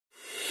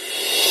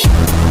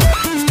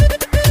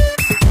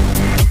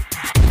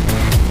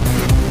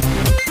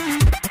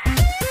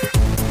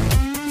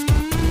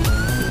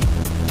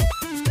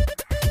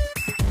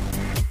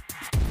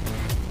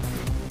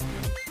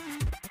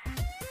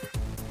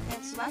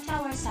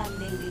watch our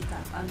Sunday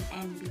recap on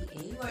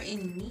NBA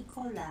wherein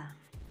Nikola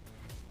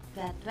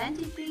got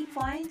 23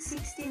 points,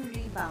 16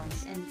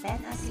 rebounds, and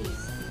 10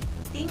 assists.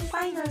 Team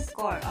final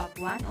score of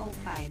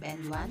 105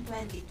 and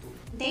 122.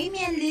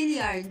 Damian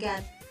Lillard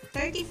got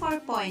 34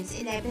 points,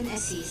 11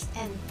 assists,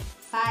 and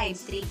 5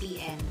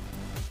 3PM.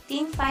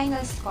 Team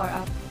final score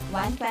of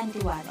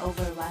 121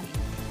 over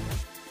 118.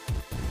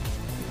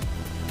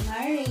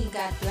 Murray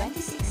got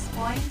 26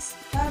 points,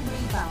 12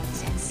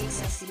 rebounds, and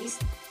 6 assists.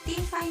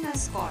 Team final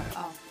score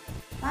of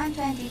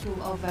 122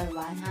 over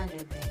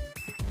 110.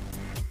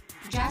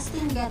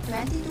 Justin got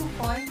 22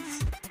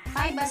 points,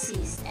 5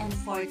 assists, and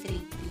 4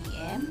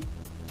 3PM.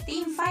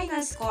 Team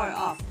final score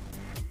of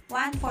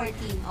 114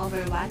 over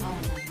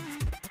 109.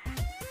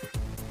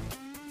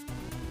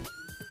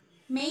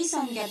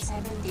 Mason got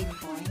 17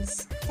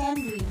 points, 10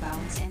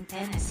 rebounds, and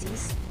 10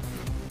 assists.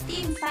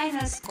 Team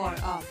final score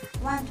of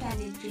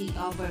 123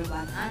 over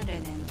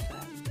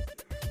 112.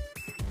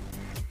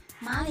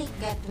 Malik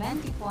got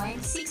 20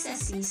 points, 6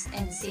 assists,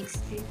 and 6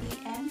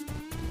 3PM.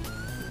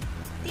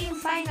 Team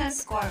final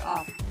score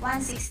of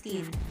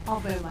 116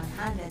 over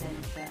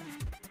 112.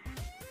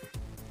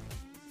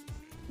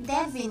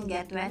 Devin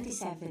got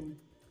 27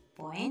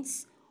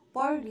 points,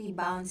 4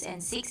 rebounds,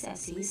 and 6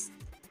 assists.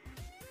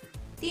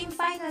 Team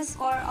final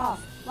score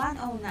of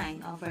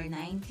 109 over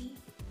 90.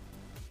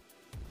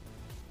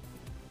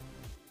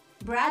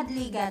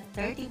 Bradley got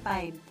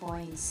 35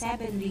 points,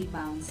 7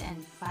 rebounds,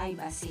 and 5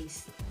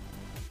 assists.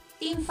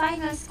 Team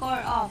final score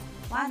of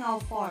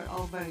 104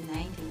 over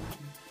 91.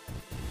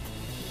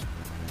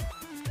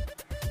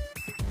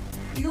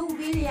 Lou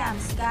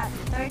Williams got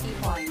 30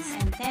 points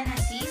and 10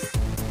 assists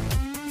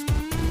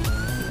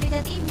with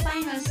a team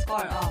final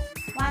score of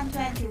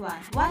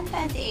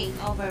 128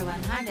 over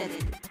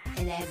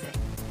 111.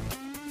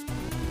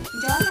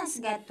 Jonas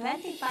got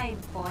 25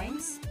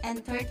 points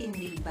and 13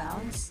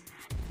 rebounds,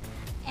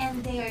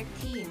 and their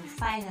team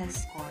final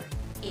score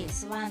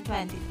is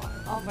 124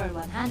 over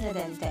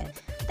 110.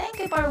 Thank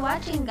you for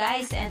watching,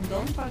 guys, and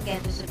don't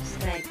forget to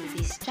subscribe to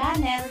this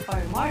channel for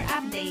more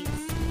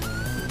updates.